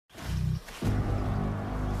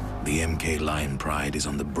The MK Lion Pride is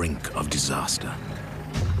on the brink of disaster.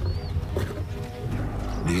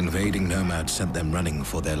 The invading nomads sent them running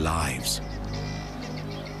for their lives,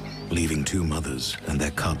 leaving 2 mothers and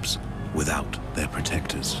their cubs without their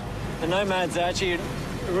protectors. The nomads are actually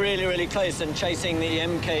really, really close and chasing the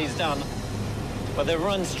MKs down, but they've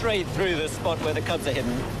run straight through the spot where the cubs are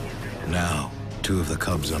hidden. Now, 2 of the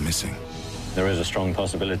cubs are missing. There is a strong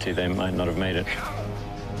possibility they might not have made it.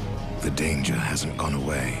 The danger hasn't gone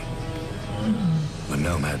away. The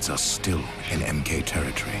nomads are still in MK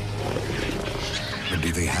territory. But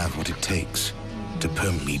do they have what it takes to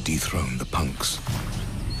permanently dethrone the punks?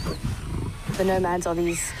 The nomads are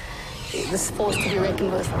this force to be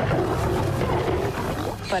reckoned with.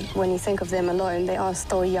 But when you think of them alone, they are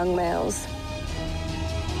still young males.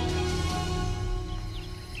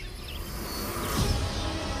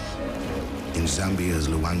 In Zambia's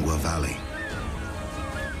Luangwa Valley,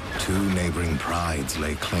 2 neighboring prides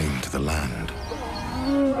lay claim to the land.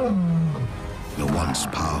 The once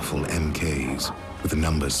powerful MKs, with the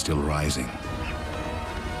numbers still rising.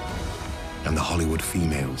 And the Hollywood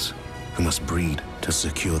females, who must breed to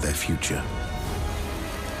secure their future.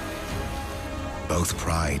 Both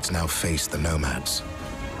prides now face the nomads.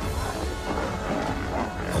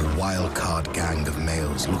 A wild card gang of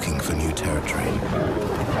males looking for new territory.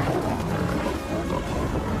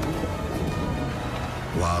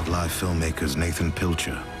 Wildlife filmmakers Nathan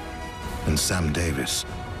Pilcher and Sam Davis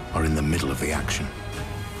are in the middle of the action.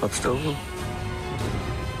 What's still?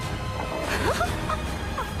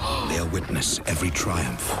 They'll witness every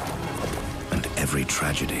triumph and every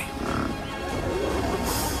tragedy.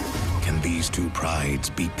 Can these 2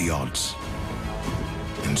 prides beat the odds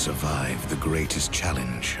and survive the greatest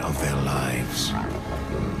challenge of their lives?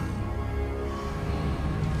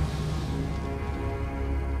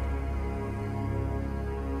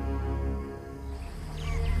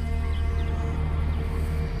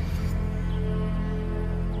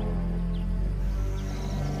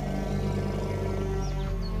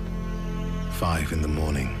 Five in the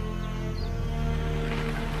morning.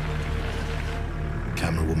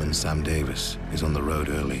 Camerawoman Sam Davis is on the road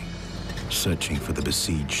early, searching for the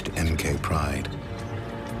besieged MK Pride.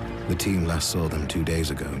 The team last saw them 2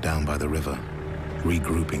 days ago down by the river,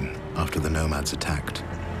 regrouping after the nomads attacked.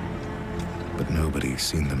 But nobody's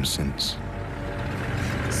seen them since.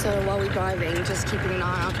 So while we're driving, just keeping an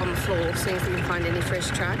eye out on the floor, seeing if we can find any fresh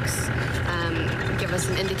tracks. Give us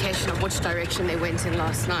an indication of which direction they went in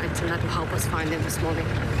last night, and that will help us find them this morning.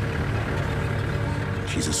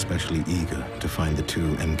 She's especially eager to find the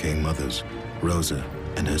 2 MK mothers, Rosa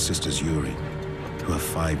and her sisters Yuri, who have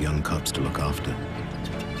 5 young cubs to look after.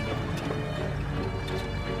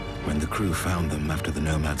 When the crew found them after the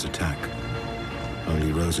nomads' attack,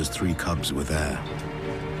 only Rosa's 3 cubs were there.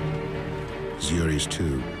 Yuri's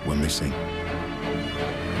 2 were missing.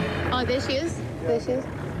 Oh, there she is. There she is.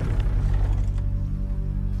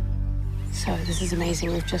 So this is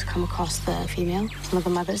amazing. We've just come across the female, one of the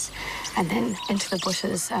mothers, and then into the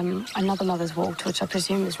bushes, another mother's walked, which I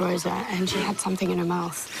presume is Rosa, and she had something in her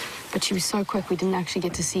mouth. But she was so quick, we didn't actually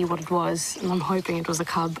get to see what it was, and I'm hoping it was a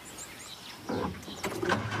cub.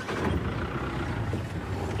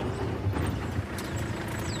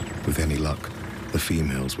 With any luck, the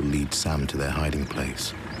females will lead Sam to their hiding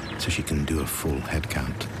place, so she can do a full head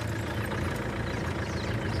count.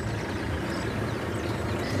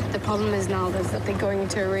 The problem is now that they're going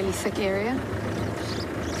into a really thick area.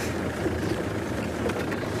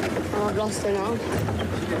 Oh, I've lost her now.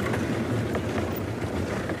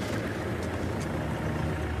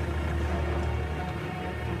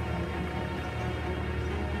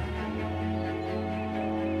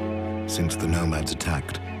 Since the nomads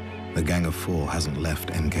attacked, the Gang of 4 hasn't left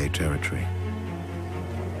MK territory.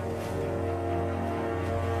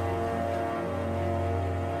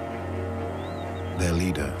 Their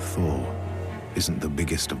leader, Thor, isn't the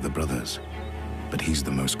biggest of the brothers, but he's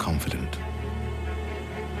the most confident.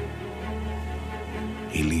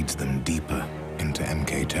 He leads them deeper into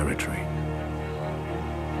MK territory.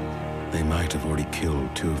 They might have already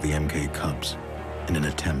killed 2 of the MK cubs in an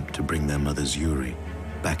attempt to bring their mother's Yuri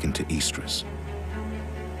back into Estrus.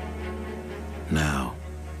 Now,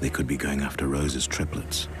 they could be going after Rosa's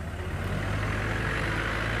triplets.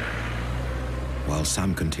 While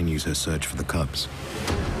Sam continues her search for the cubs,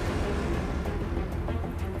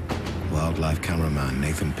 wildlife cameraman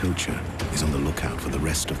Nathan Pilcher is on the lookout for the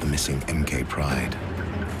rest of the missing MK Pride.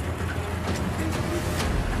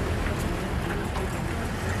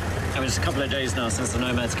 It was a couple of days now since the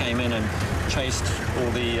nomads came in and chased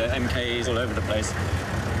all the MKs all over the place.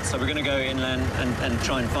 So we're going to go inland and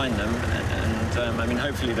try and find them, and I mean,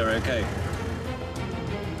 hopefully they're okay.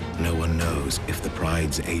 No one knows if the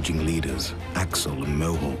pride's aging leaders, Axel and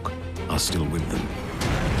Mohawk, are still with them.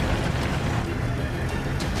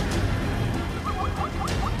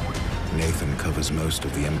 Nathan covers most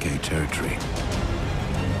of the MK territory.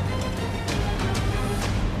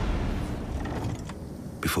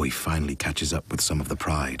 Before he finally catches up with some of the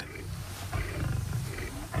pride.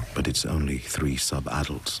 But it's only 3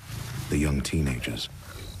 sub-adults, the young teenagers.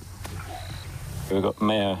 We've got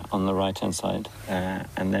Maya on the right-hand side,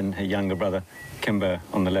 and then her younger brother, Kimba,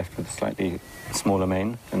 on the left with a slightly smaller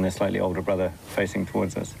mane, and their slightly older brother facing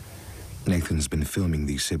towards us. Nathan's been filming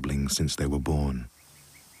these siblings since they were born.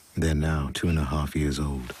 They're now 2.5 years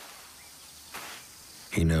old.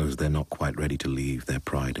 He knows they're not quite ready to leave their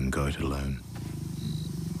pride and go it alone.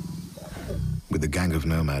 With the gang of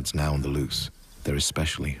nomads now on the loose, they're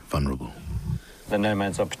especially vulnerable. The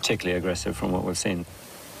nomads are particularly aggressive from what we've seen.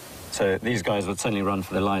 So these guys would certainly run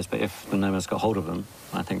for their lives, but if the nomads got hold of them,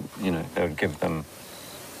 I think, you know, they would give them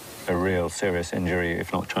a real serious injury,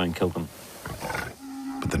 if not try and kill them.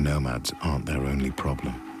 But the nomads aren't their only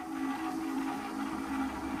problem.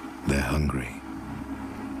 They're hungry.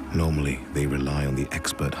 Normally, they rely on the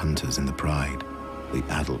expert hunters in the pride, the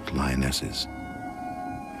adult lionesses.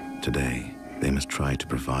 Today, they must try to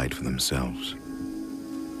provide for themselves.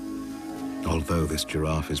 Although this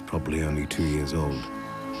giraffe is probably only 2 years old,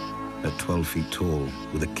 at 12 feet tall,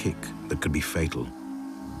 with a kick that could be fatal,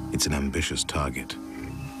 it's an ambitious target.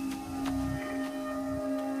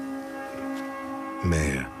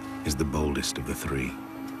 Maya is the boldest of the 3.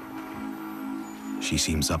 She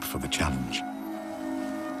seems up for the challenge.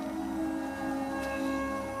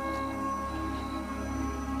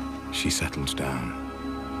 She settles down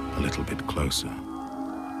a little bit closer.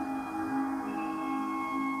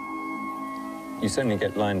 You certainly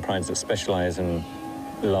get lion prides that specialize in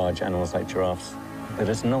large animals like giraffes, but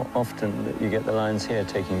it's not often that you get the lions here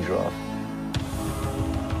taking giraffe.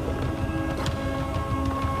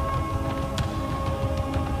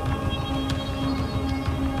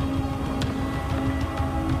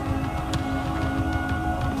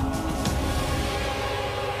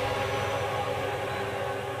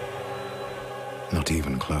 Not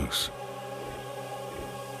even close.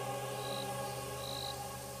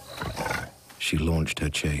 She launched her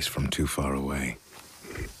chase from too far away.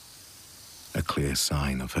 A clear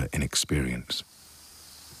sign of her inexperience.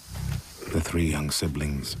 The 3 young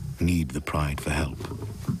siblings need the pride for help,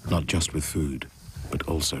 not just with food, but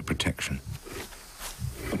also protection.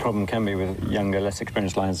 The problem can be with younger, less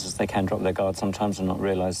experienced lions is they can drop their guard sometimes and not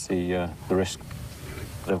realize the risk.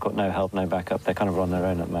 They've got no help, no backup. They're kind of on their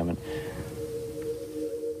own at the moment.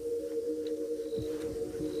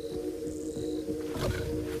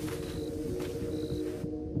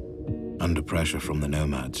 Under pressure from the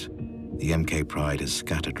nomads, the MK pride is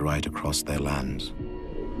scattered right across their lands.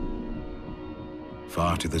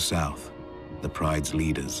 Far to the south, the pride's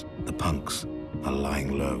leaders, the punks, are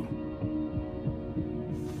lying low.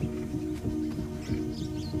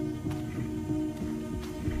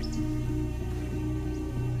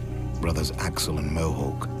 Brothers Axel and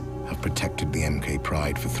Mohawk have protected the MK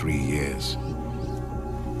pride for 3 years.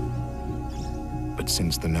 But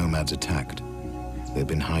since the nomads attacked, they've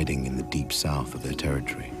been hiding in the deep south of their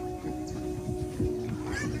territory.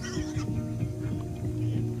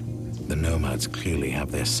 The nomads clearly have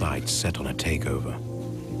their sights set on a takeover.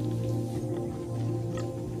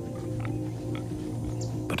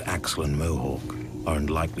 But Axel and Mohawk aren't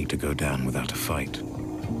likely to go down without a fight.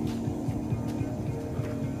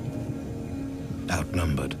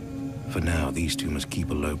 Outnumbered, for now these 2 must keep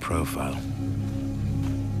a low profile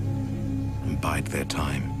and bide their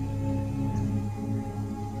time.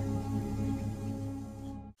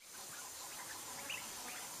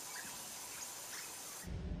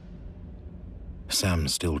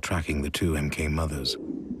 Sam's still tracking the 2 MK mothers,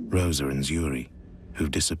 Rosa and Zuri,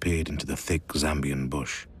 who've disappeared into the thick Zambian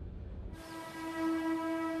bush.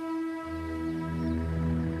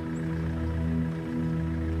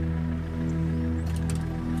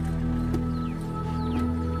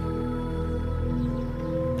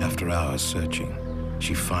 After hours searching,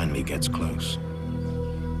 she finally gets close.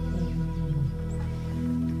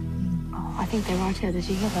 Oh, I think they're right here. Did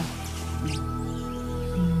you hear that?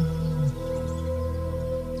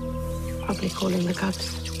 Probably calling the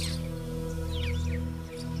cubs.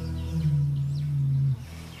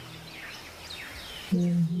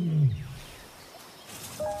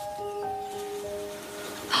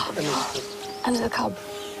 Under the cub.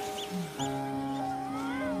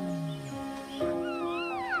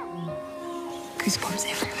 Goosebumps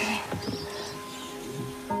everywhere.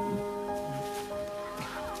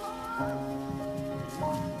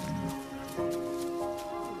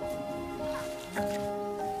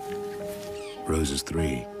 Rose's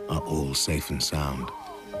 3 are all safe and sound.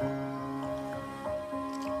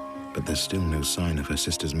 But there's still no sign of her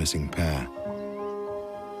sister's missing pair.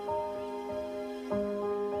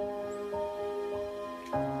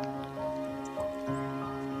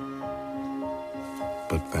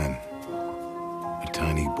 But then, a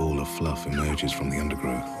tiny ball of fluff emerges from the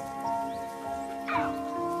undergrowth.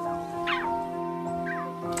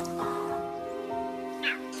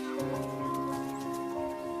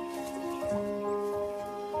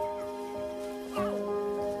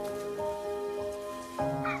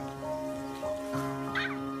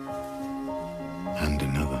 And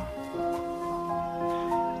another.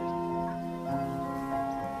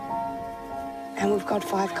 And we've got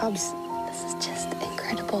 5 cubs. This is just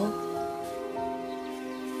incredible.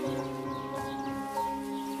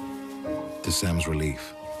 To Sam's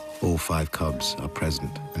relief, all 5 cubs are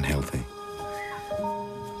present and healthy.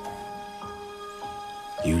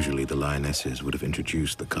 Usually the lionesses would have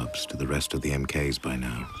introduced the cubs to the rest of the MKs by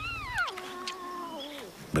now.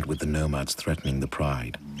 But with the nomads threatening the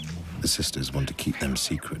pride, the sisters want to keep them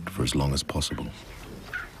secret for as long as possible.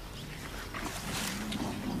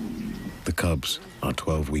 The cubs are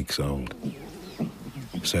 12 weeks old.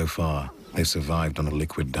 So far, they've survived on a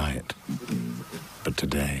liquid diet. But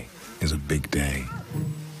today is a big day.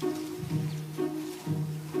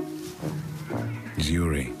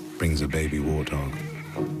 Zuri brings a baby warthog.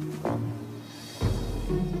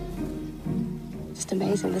 Just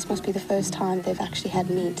amazing. This must be the first time they've actually had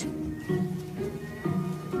meat.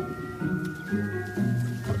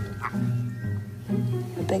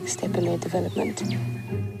 A big step in their development.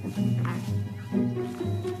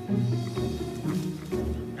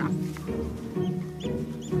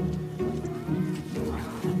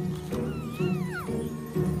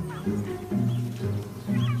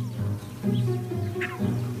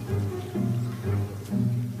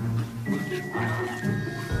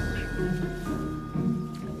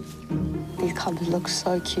 These cubs look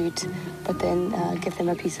so cute, but then give them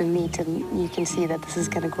a piece of meat and you can see that this is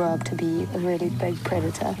going to grow up to be a really big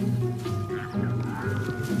predator.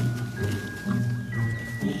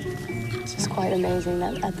 It's just quite amazing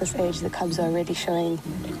that at this age the cubs are already showing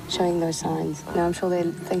those signs. Now I'm sure they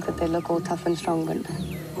think that they look all tough and strong, but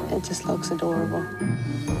it just looks adorable.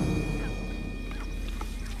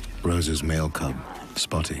 Rose's male cub,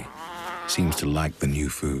 Spotty, seems to like the new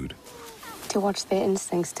food. To watch their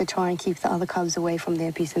instincts to try and keep the other cubs away from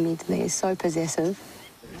their piece of meat, they are so possessive.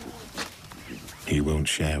 He won't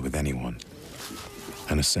share with anyone,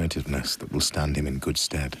 an assertiveness that will stand him in good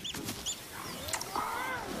stead.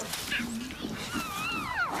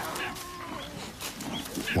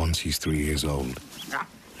 Once he's 3 years old,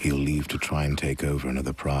 he'll leave to try and take over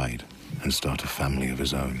another pride and start a family of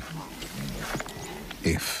his own.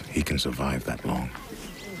 If he can survive that long.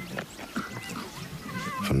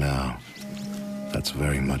 For now, that's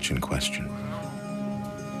very much in question.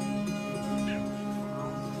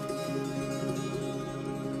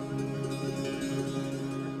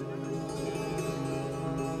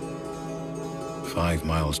 Five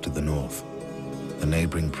miles to the north, the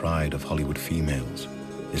neighboring pride of Hollywood females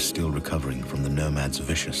is still recovering from the nomads'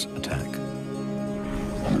 vicious attack.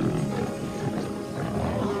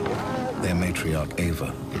 Their matriarch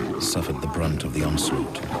Ava suffered the brunt of the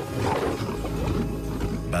onslaught.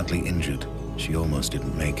 Badly injured, she almost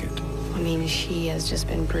didn't make it. I mean, she has just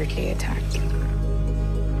been brutally attacked.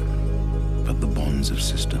 But the bonds of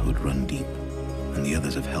sisterhood run deep, and the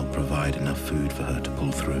others have helped provide enough food for her to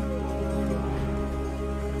pull through.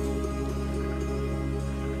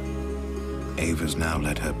 Ava's now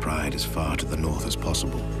led her pride as far to the north as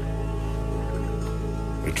possible,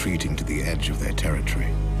 retreating to the edge of their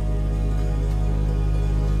territory.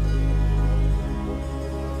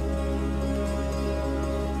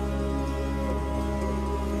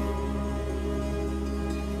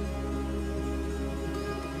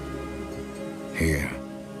 Here,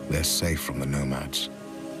 they're safe from the nomads.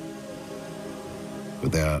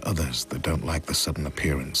 But there are others that don't like the sudden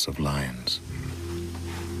appearance of lions.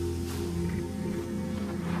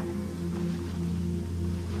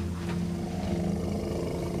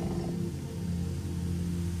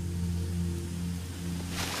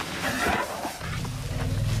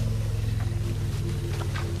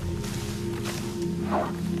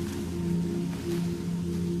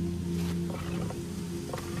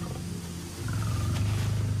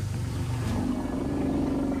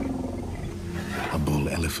 A bull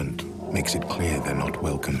elephant makes it clear they're not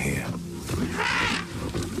welcome here.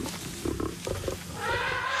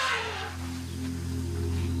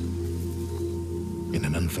 In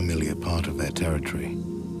an unfamiliar part of their territory,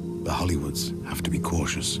 the Hollywoods have to be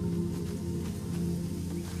cautious.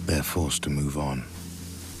 They're forced to move on.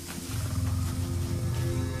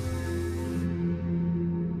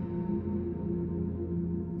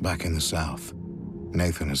 Back in the south,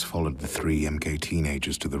 Nathan has followed the 3 MK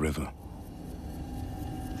teenagers to the river.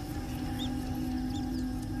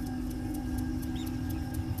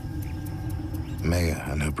 Maya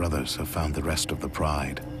and her brothers have found the rest of the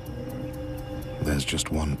pride. There's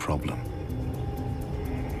just one problem.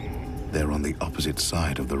 They're on the opposite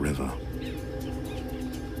side of the river.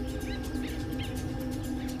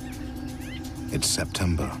 It's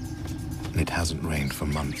September, and it hasn't rained for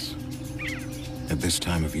months. At this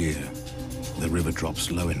time of year, the river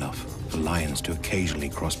drops low enough for lions to occasionally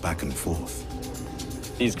cross back and forth.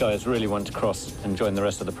 These guys really want to cross and join the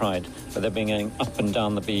rest of the pride, but they're being going up and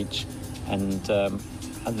down the beach, and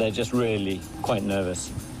they're just really quite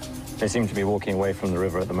nervous. They seem to be walking away from the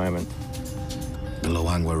river at the moment. The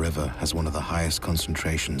Luangwa River has one of the highest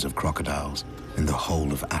concentrations of crocodiles in the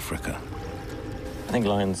whole of Africa. I think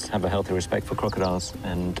lions have a healthy respect for crocodiles,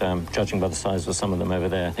 and judging by the size of some of them over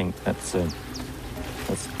there, I think that's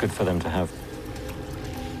good for them to have.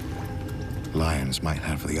 Lions might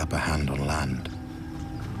have the upper hand on land,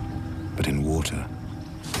 but in water,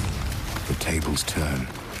 the tables turn,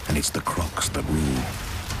 and it's the crocs that rule.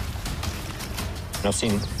 I've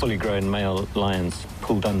seen fully grown male lions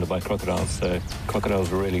pulled under by crocodiles, so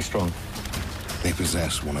crocodiles are really strong. They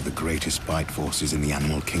possess one of the greatest bite forces in the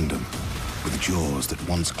animal kingdom, with jaws that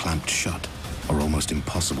once clamped shut are almost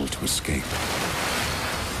impossible to escape.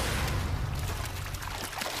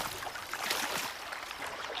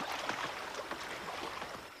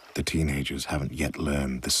 The teenagers haven't yet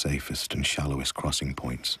learned the safest and shallowest crossing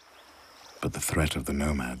points, but the threat of the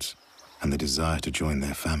nomads and the desire to join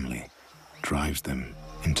their family drives them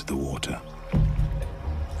into the water.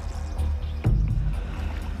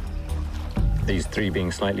 These 3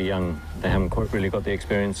 being slightly young, they haven't quite really got the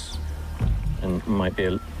experience and might be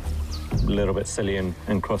a little bit silly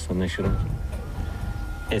and cross when they shouldn't.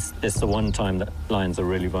 It's the one time that lions are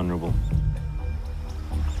really vulnerable.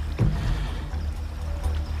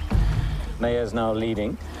 Maya's now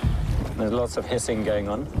leading. There's lots of hissing going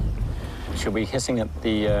on. She'll be hissing at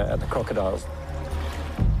the crocodiles.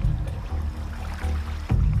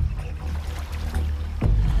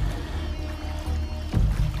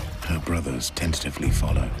 Her brothers tentatively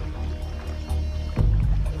follow.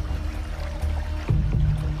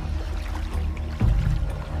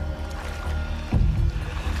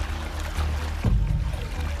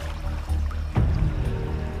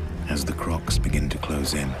 As the crocs begin to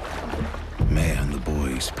close in, Maya and the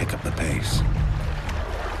boys pick up the pace.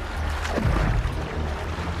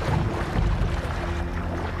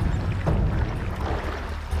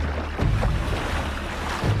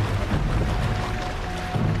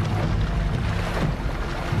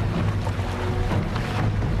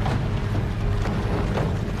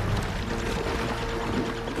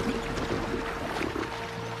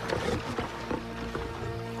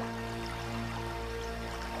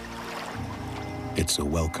 It's a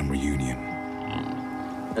welcome reunion.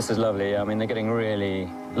 This is lovely. I mean, they're getting really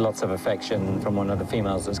lots of affection from one of the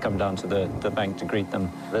females that's come down to the bank to greet them.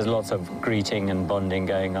 There's lots of greeting and bonding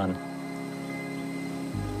going on.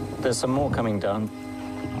 There's some more coming down.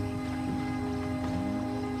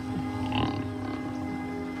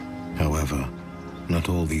 However, not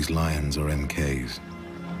all these lions are MKs.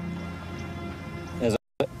 There's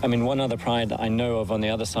one other pride that I know of on the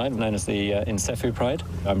other side, known as the Insefu pride.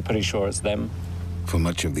 I'm pretty sure it's them. For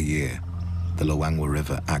much of the year, the Luangwa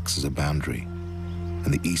River acts as a boundary,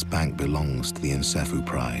 and the east bank belongs to the Insefu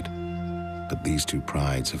pride. But these 2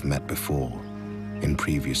 prides have met before, in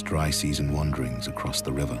previous dry season wanderings across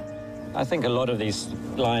the river. I think a lot of these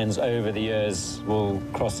lions over the years will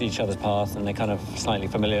cross each other's path, and they're kind of slightly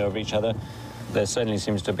familiar with each other. There certainly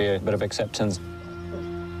seems to be a bit of acceptance.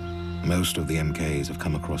 Most of the MKs have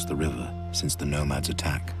come across the river since the nomads'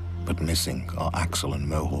 attack, but missing are Axel and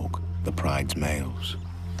Mohawk, the pride's males.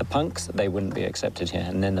 The punks, they wouldn't be accepted here,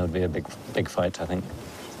 and then there would be a big fight, I think.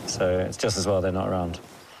 So it's just as well they're not around.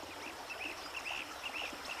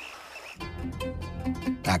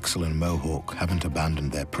 Axel and Mohawk haven't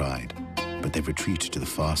abandoned their pride, but they've retreated to the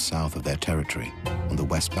far south of their territory, on the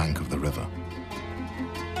west bank of the river.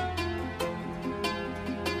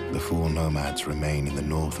 The 4 nomads remain in the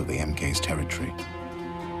north of the MK's territory.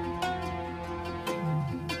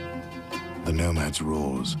 The nomads'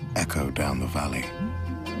 roars echo down the valley.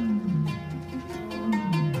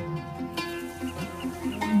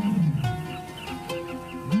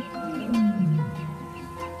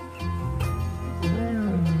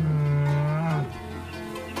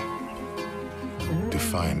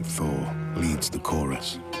 Defiant Thor leads the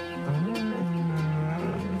chorus.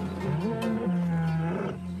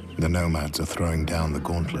 The nomads are throwing down the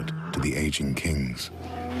gauntlet to the aging kings.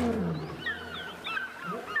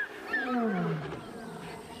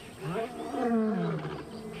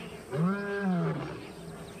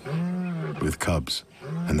 With cubs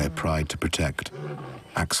and their pride to protect,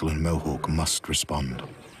 Axel and Mohawk must respond.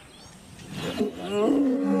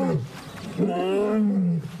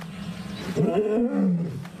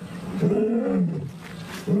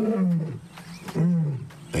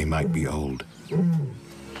 They might be old,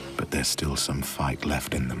 but there's still some fight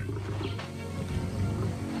left in them.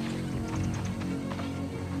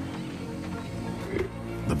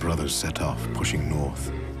 The brothers set off, pushing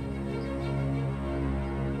north.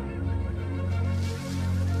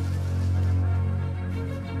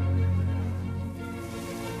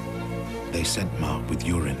 They scent mark with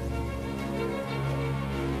urine,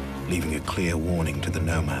 leaving a clear warning to the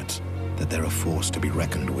nomads that they're a force to be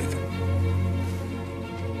reckoned with.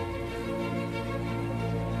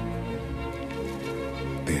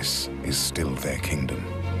 This is still their kingdom.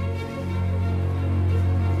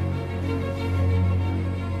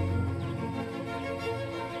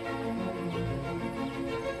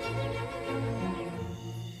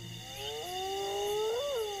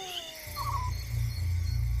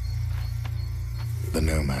 The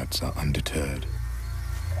nomads are undeterred.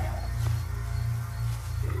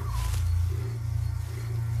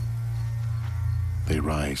 They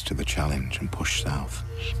rise to the challenge and push south,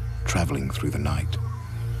 traveling through the night.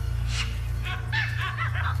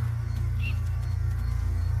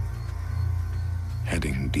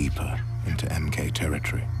 Heading deeper into MK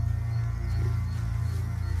territory.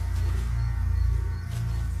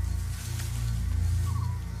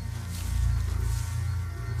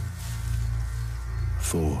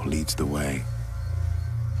 Thor leads the way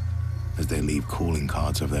as they leave calling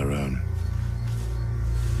cards of their own.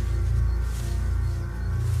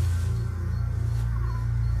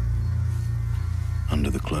 Under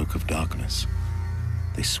the cloak of darkness,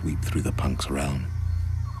 they sweep through the punk's realm.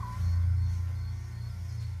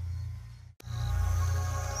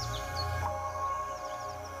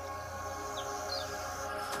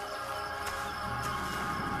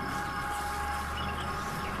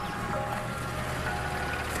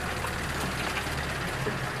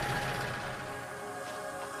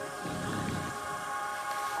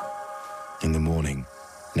 In the morning,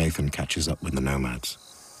 Nathan catches up with the nomads.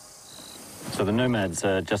 So the nomads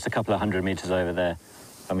are just a couple of 100 meters over there.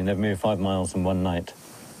 I mean, they've moved 5 miles in one night.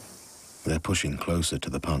 They're pushing closer to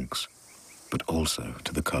the punks, but also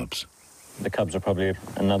to the cubs. The cubs are probably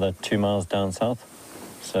another 2 miles down south,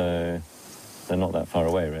 so they're not that far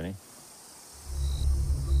away, really.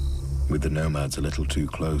 With the nomads a little too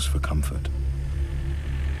close for comfort,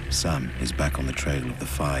 Sam is back on the trail of the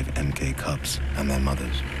 5 MK cubs and their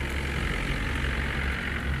mothers.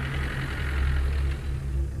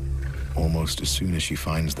 Almost as soon as she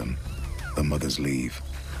finds them, the mothers leave.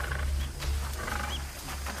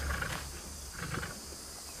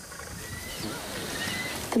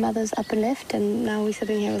 The mother's up and left, and now we're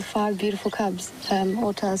sitting here with 5 beautiful cubs,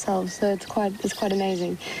 all to ourselves. So it's quite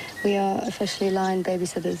amazing. We are officially lion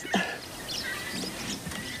babysitters.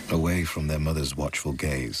 Away from their mother's watchful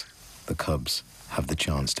gaze, the cubs have the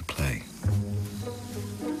chance to play.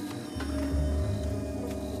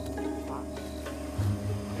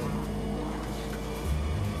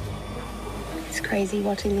 It's crazy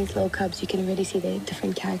watching these little cubs. You can really see the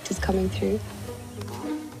different characters coming through.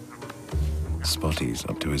 Spotty's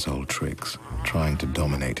up to his old tricks, trying to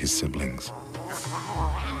dominate his siblings.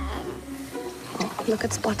 Oh, look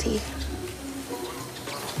at Spotty.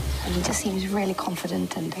 And he just seems really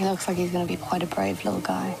confident, and he looks like he's going to be quite a brave little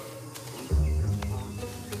guy.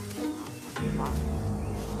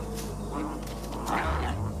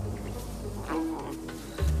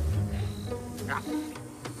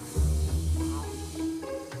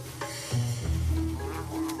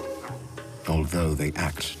 Although they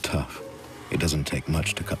act tough, it doesn't take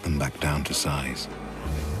much to cut them back down to size.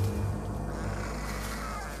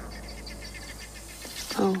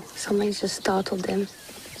 Oh, something's just startled them.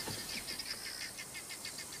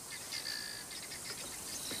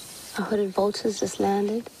 A hooded vulture's just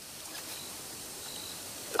landed.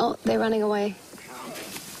 Oh, they're running away.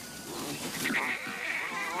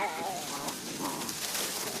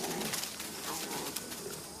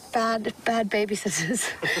 Bad babysitters.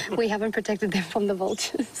 We haven't protected them from the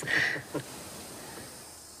vultures.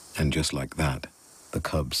 And just like that, the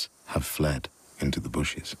cubs have fled into the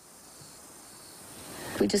bushes.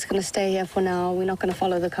 We're just going to stay here for now. We're not going to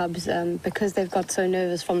follow the cubs because they've got so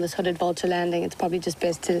nervous from this hooded vulture landing. It's probably just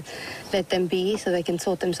best to let them be so they can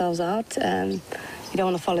sort themselves out. You don't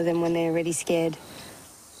want to follow them when they're already scared.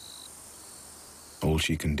 All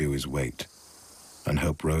she can do is wait and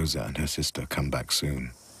hope Rosa and her sister come back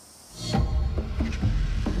soon.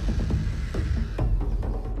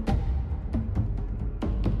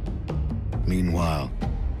 Meanwhile,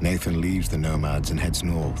 Nathan leaves the nomads and heads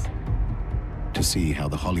north to see how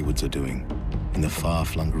the Hollywoods are doing in the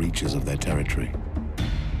far-flung reaches of their territory.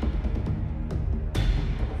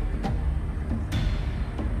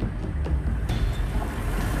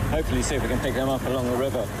 Hopefully see if we can pick them up along the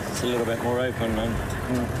river. It's a little bit more open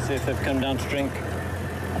and see if they've come down to drink.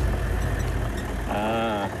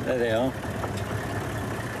 Ah, there they are.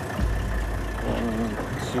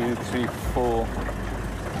 1, 2, 3, 4,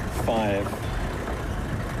 5.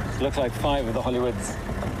 So it looks like 5 of the Hollywoods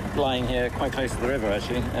lying here quite close to the river,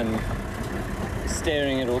 actually, and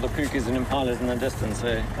staring at all the pukas and impalas in the distance,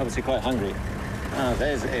 so obviously quite hungry. Ah,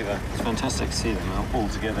 there's Ava. It's fantastic to see them all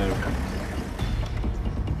together.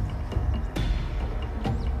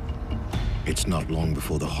 It's not long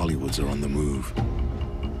before the Hollywoods are on the move.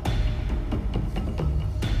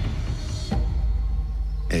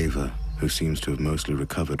 Ava, who seems to have mostly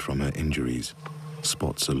recovered from her injuries,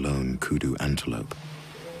 spots a lone kudu antelope.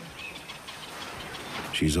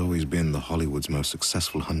 She's always been the Hollywoods' most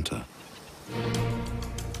successful hunter.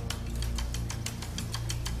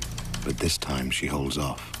 But this time she holds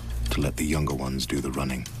off to let the younger ones do the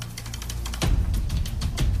running.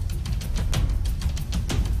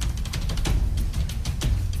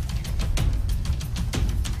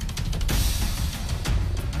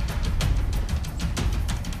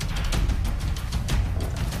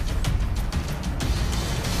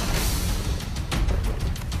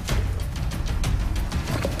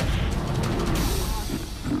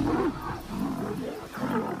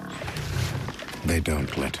 They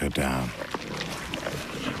don't let her down.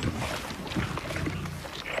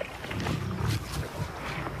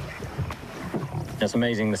 It's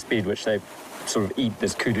amazing the speed which they sort of eat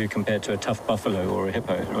this kudu compared to a tough buffalo or a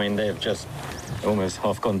hippo. I mean, they've just almost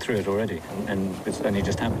half gone through it already, and it's only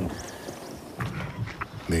just happened.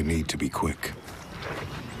 They need to be quick.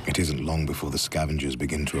 It isn't long before the scavengers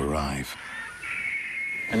begin to arrive.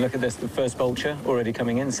 And look at this, the first vulture already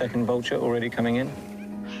coming in, second vulture already coming in.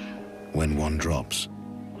 When one drops,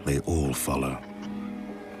 they all follow.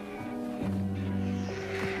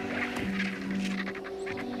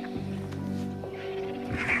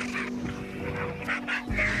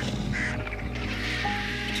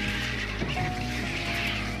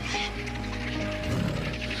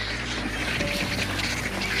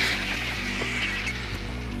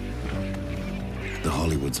 The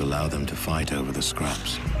Hollywoods allow them to fight over the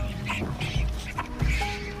scraps.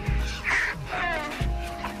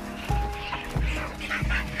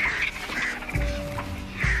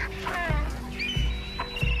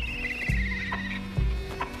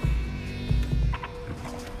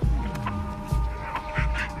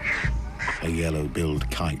 A yellow-billed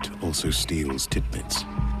kite also steals tidbits.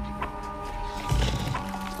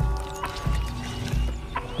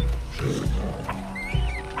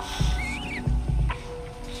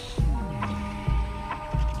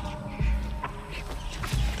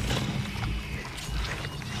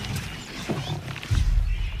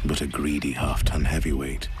 But a greedy half-ton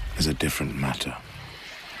heavyweight is a different matter.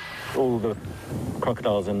 All the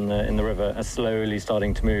crocodiles in the river are slowly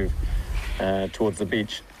starting to move towards the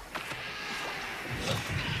beach.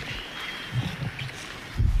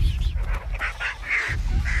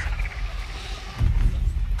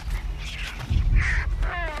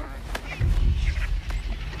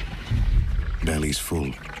 Bellies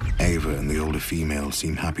full, Ava and the older female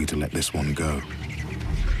seem happy to let this one go.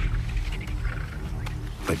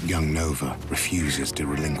 But young Nova refuses to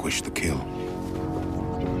relinquish the kill.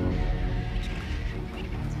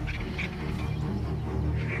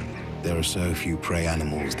 There are so few prey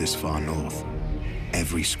animals this far north.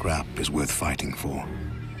 Every scrap is worth fighting for.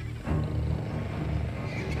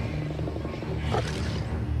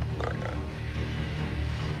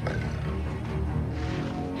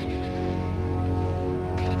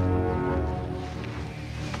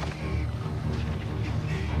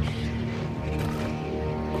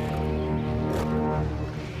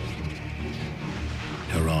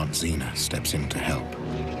 Her Aunt Zena steps in to help.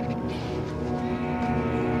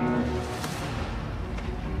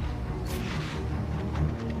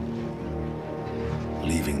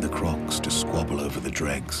 Leaving the crocs to squabble over the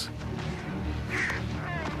dregs.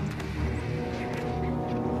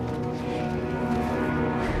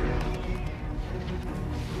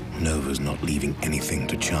 Nova's not leaving anything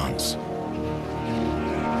to chance.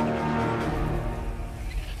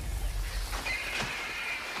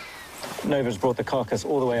 Nova's brought the carcass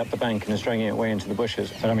all the way up the bank and is dragging it way into the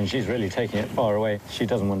bushes. But, I mean, she's really taking it far away. She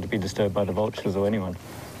doesn't want to be disturbed by the vultures or anyone.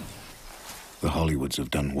 The Hollywoods have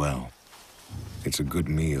done well. It's a good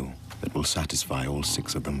meal that will satisfy all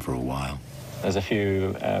 6 of them for a while. There's a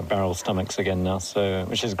few barrel stomachs again now,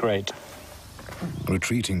 which is great.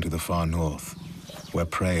 Retreating to the far north, where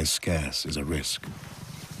prey is scarce, is a risk.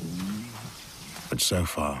 But so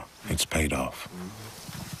far, it's paid off.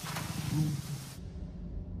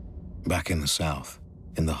 Back in the south,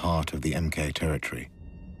 in the heart of the MK territory,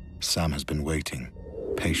 Sam has been waiting,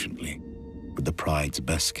 patiently, with the pride's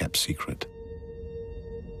best-kept secret.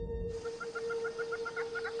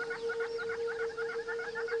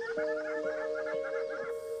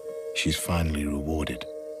 She's finally rewarded.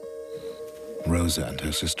 Rosa and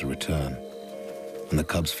her sister return, and the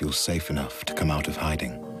cubs feel safe enough to come out of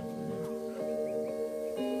hiding.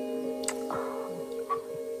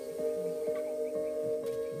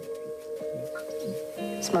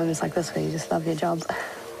 It's moments like this where you just love your job.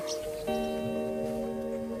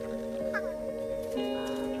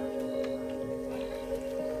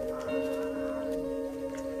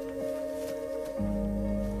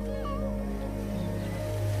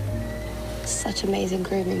 Such amazing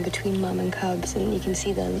grooming between mum and cubs, and you can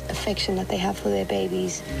see the affection that they have for their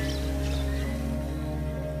babies.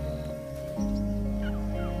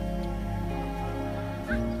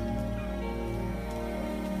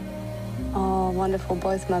 Oh, wonderful.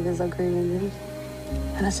 Both mothers are grooming them.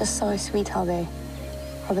 And it's just so sweet how the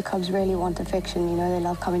cubs really want affection, you know, they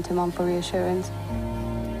love coming to mum for reassurance.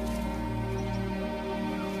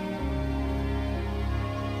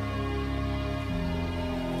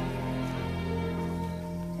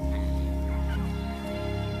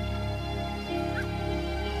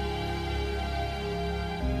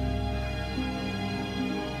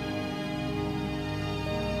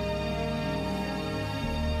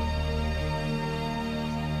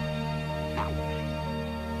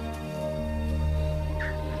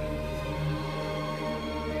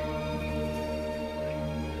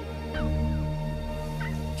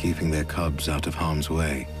 Keeping their cubs out of harm's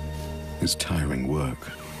way is tiring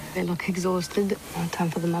work. They look exhausted. Time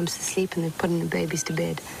for the mums to sleep, and they're putting the babies to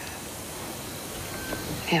bed.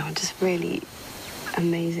 Yeah, just really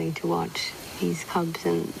amazing to watch these cubs,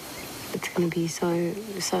 and it's going to be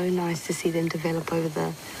so nice to see them develop over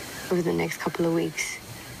the next couple of weeks.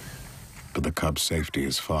 But the cubs' safety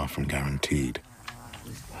is far from guaranteed.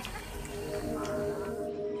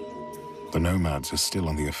 The nomads are still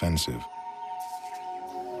on the offensive,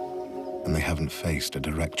 and they haven't faced a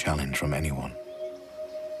direct challenge from anyone.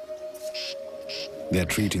 They're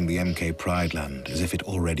treating the MK Pride land as if it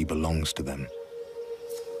already belongs to them.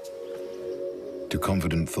 To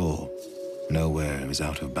confident Thor, nowhere is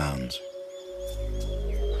out of bounds.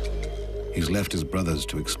 He's left his brothers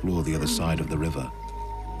to explore the other side of the river,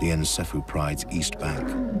 the Nsefu Pride's east bank.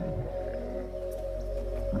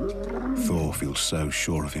 Thor feels so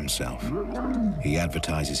sure of himself. He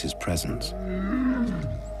advertises his presence,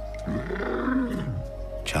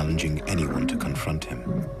 challenging anyone to confront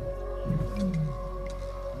him.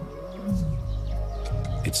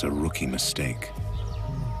 It's a rookie mistake.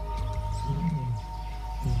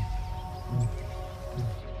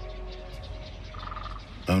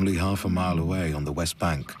 Only half a mile away on the west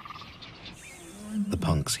bank, the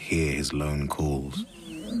punks hear his lone calls.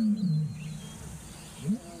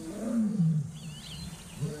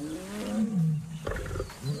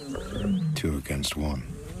 Two against one.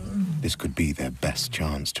 This could be their best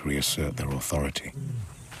chance to reassert their authority.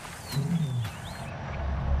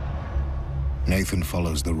 Nathan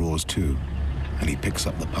follows the roars too, and he picks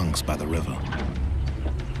up the punks by the river.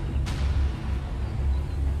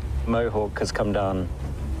 Mohawk has come down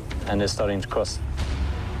and is starting to cross.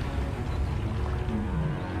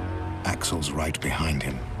 Axel's right behind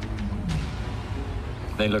him.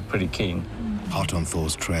 They look pretty keen. Hot on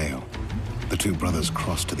Thor's trail, the two brothers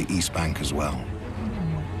cross to the east bank as well.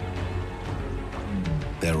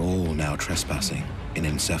 They're all now trespassing in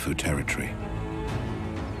Nsefu territory.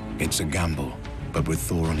 It's a gamble, but with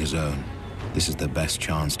Thor on his own, this is their best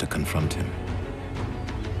chance to confront him.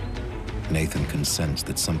 Nathan can sense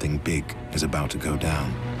that something big is about to go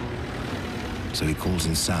down, so he calls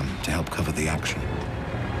in Sam to help cover the action.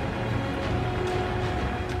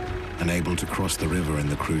 Unable to cross the river in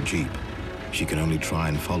the crew jeep, she can only try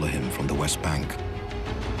and follow him from the west bank.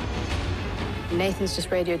 Nathan's just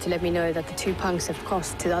radioed to let me know that the two punks have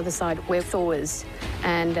crossed to the other side where Thor is,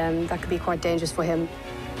 and that could be quite dangerous for him.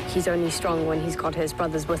 He's only strong when he's got his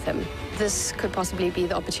brothers with him. This could possibly be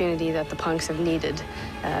the opportunity that the punks have needed,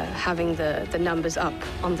 having the numbers up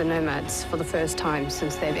on the nomads for the first time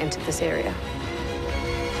since they've entered this area.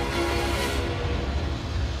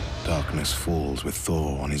 Darkness falls with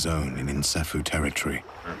Thor on his own in Insefu territory,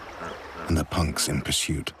 and the punks in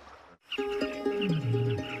pursuit.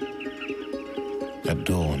 At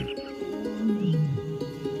dawn,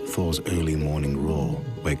 Thor's early morning roar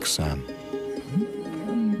wakes Sam,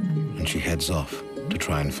 and she heads off to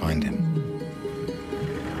try and find him.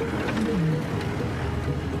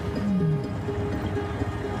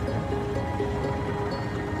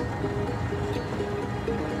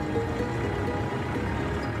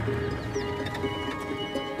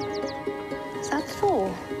 Is that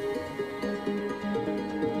Thor?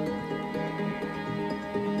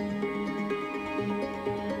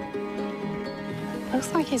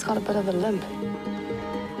 Looks like he's got a bit of a limp.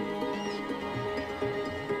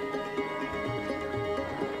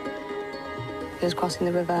 He was crossing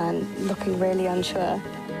the river and looking really unsure.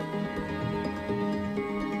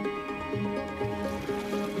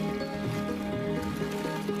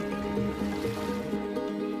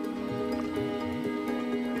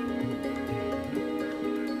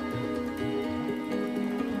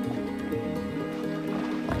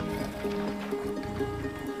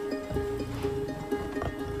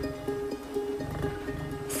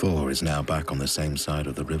 Thor is now back on the same side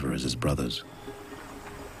of the river as his brothers.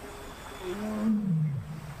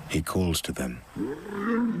 He calls to them,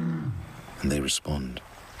 and they respond.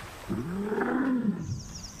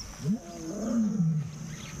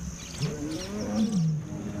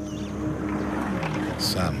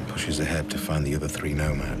 Sam pushes ahead to find the other three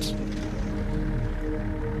nomads.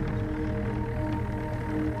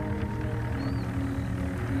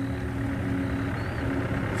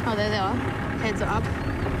 Oh, there they are. Heads are up.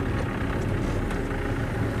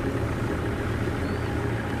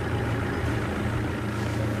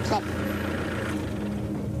 Stop.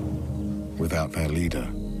 Without their leader,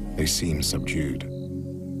 they seem subdued.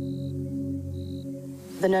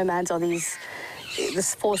 The nomads are this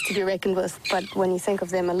force to be reckoned with, but when you think of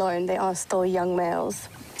them alone, they are still young males.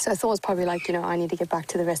 So Thor's probably like, I need to get back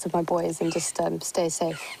to the rest of my boys and just stay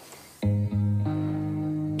safe.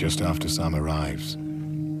 Just after Sam arrives,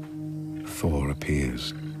 Thor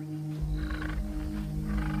appears.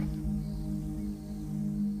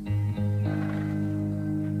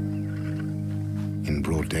 In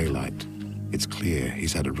broad daylight, it's clear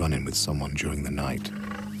he's had a run-in with someone during the night.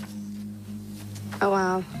 Oh,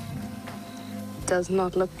 wow. Does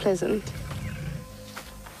not look pleasant.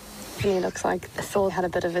 And he looks like Thor had a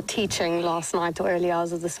bit of a teaching last night or early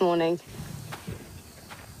hours of this morning.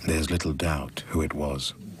 There's little doubt who it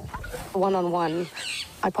was. One-on-one,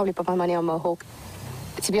 I'd probably put my money on Mohawk.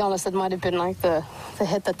 To be honest, it might have been like the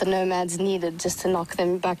hit that the nomads needed just to knock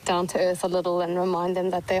them back down to earth a little and remind them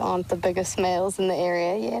that they aren't the biggest males in the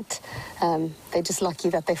area yet. They're just lucky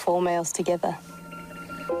that they're 4 males together.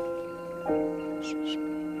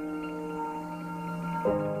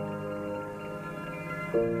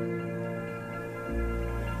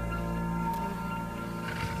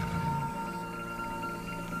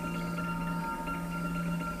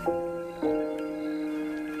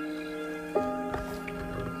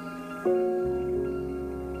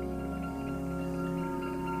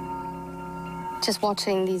 Just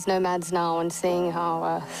watching these nomads now and seeing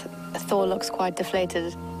how Thor looks quite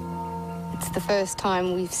deflated. It's the first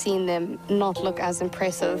time we've seen them not look as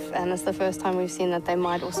impressive, and it's the first time we've seen that they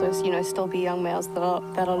might also, still be young males that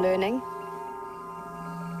are learning.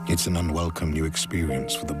 It's an unwelcome new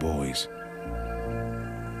experience for the boys.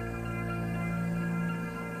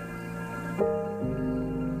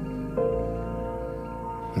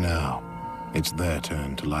 Now, it's their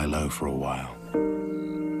turn to lie low for a while.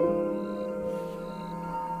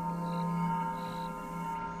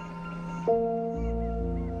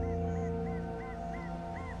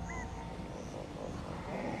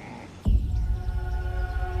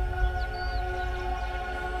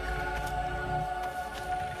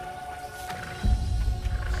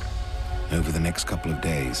 Over the next couple of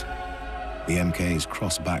days, the MKs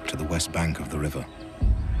cross back to the west bank of the river.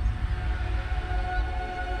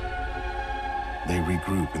 They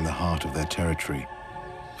regroup in the heart of their territory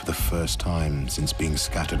for the first time since being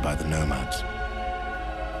scattered by the nomads.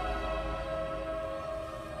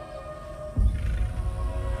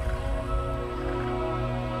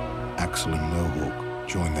 Axel and Mohawk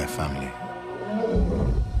join their family.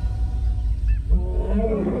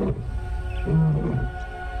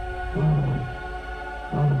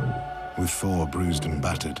 With Thor bruised and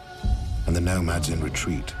battered, and the nomads in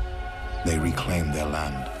retreat, they reclaim their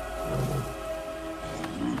land.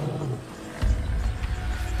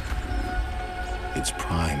 It's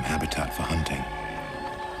prime habitat for hunting.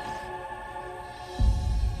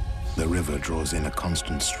 The river draws in a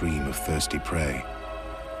constant stream of thirsty prey,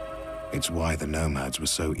 It's why the nomads were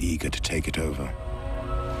so eager to take it over.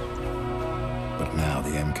 But now the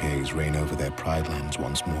MKs reign over their pride lands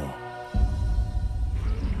once more.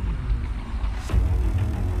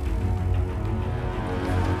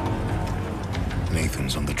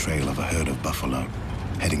 Nathan's on the trail of a herd of buffalo,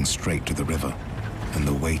 heading straight to the river, and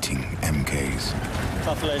the waiting MKs.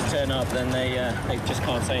 Buffaloes turn up, then they just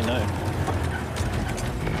can't say no.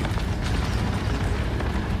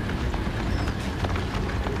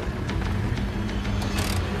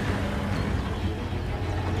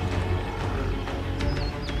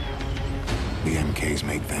 The MKs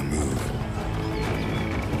make their move.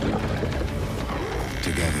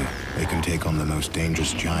 Together, they can take on the most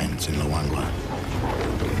dangerous giants in Luangwa.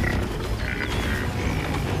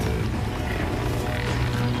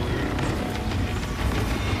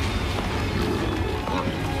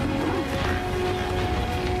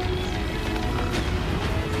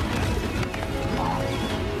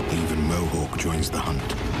 Even Mohawk joins the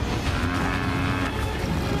hunt.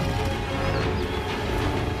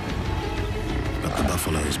 But the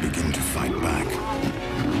buffaloes begin to fight back.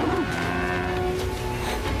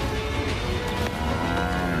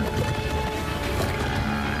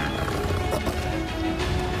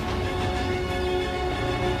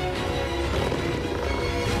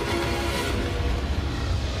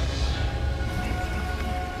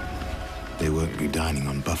 They won't be dining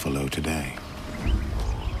on buffalo today.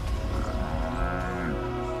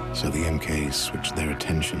 So the MKs switch their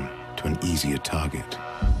attention to an easier target.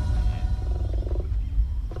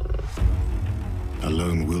 A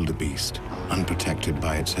lone wildebeest, unprotected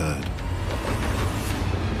by its herd.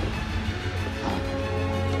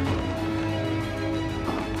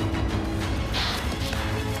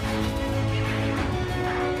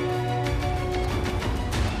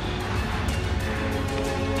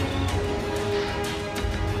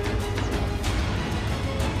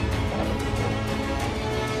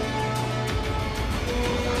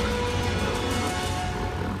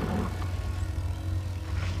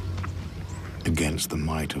 Against the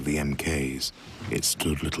might of the MKs, it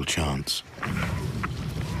stood little chance.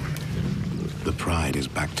 The pride is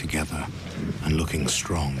back together and looking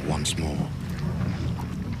strong once more.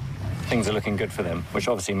 Things are looking good for them, which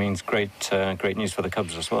obviously means great news for the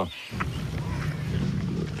cubs as well.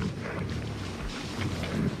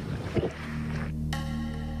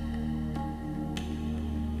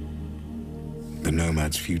 The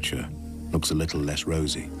nomad's future looks a little less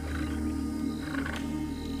rosy.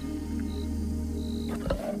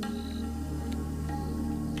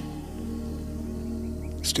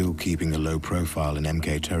 Still keeping a low profile in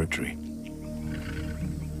MK territory,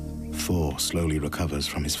 Thor slowly recovers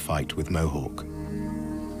from his fight with Mohawk.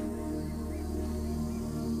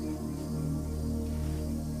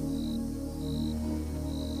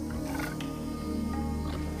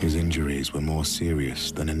 His injuries were more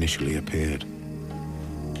serious than initially appeared.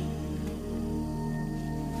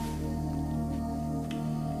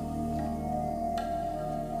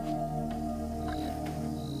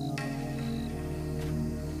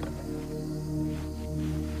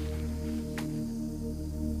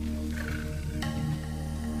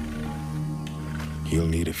 He'll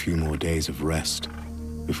need a few more days of rest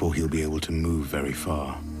before he'll be able to move very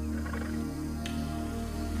far.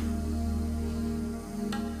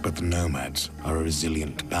 But the nomads are a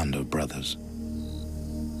resilient band of brothers.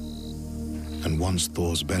 And once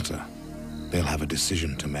Thor's better, they'll have a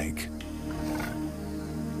decision to make.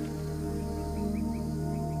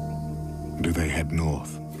 Do they head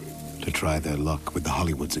north to try their luck with the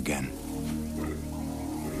Hollywoods again?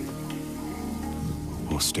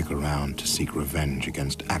 Or stick around to seek revenge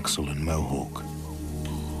against Axel and Mohawk?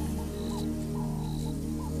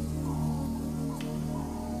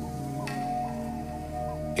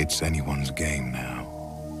 It's anyone's game now.